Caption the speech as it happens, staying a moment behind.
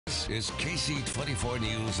is KC24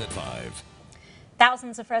 News at 5.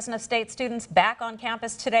 Thousands of Fresno State students back on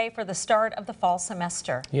campus today for the start of the fall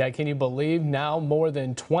semester. Yeah, can you believe now more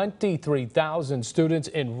than 23,000 students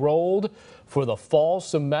enrolled for the fall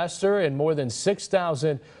semester, and more than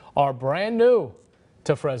 6,000 are brand new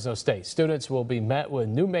to Fresno State. Students will be met with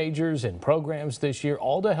new majors and programs this year,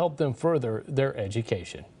 all to help them further their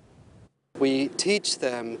education. We teach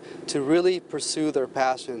them to really pursue their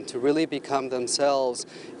passion, to really become themselves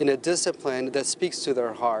in a discipline that speaks to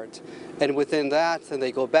their heart. And within that, then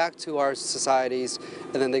they go back to our societies,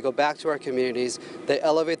 and then they go back to our communities. They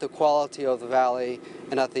elevate the quality of the valley,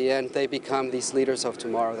 and at the end, they become these leaders of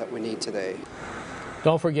tomorrow that we need today.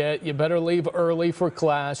 Don't forget, you better leave early for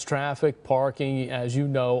class. Traffic, parking, as you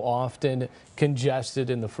know, often congested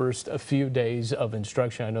in the first few days of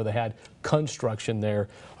instruction. I know they had construction there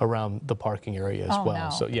around the parking area as well. No.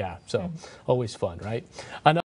 So yeah, always fun, right?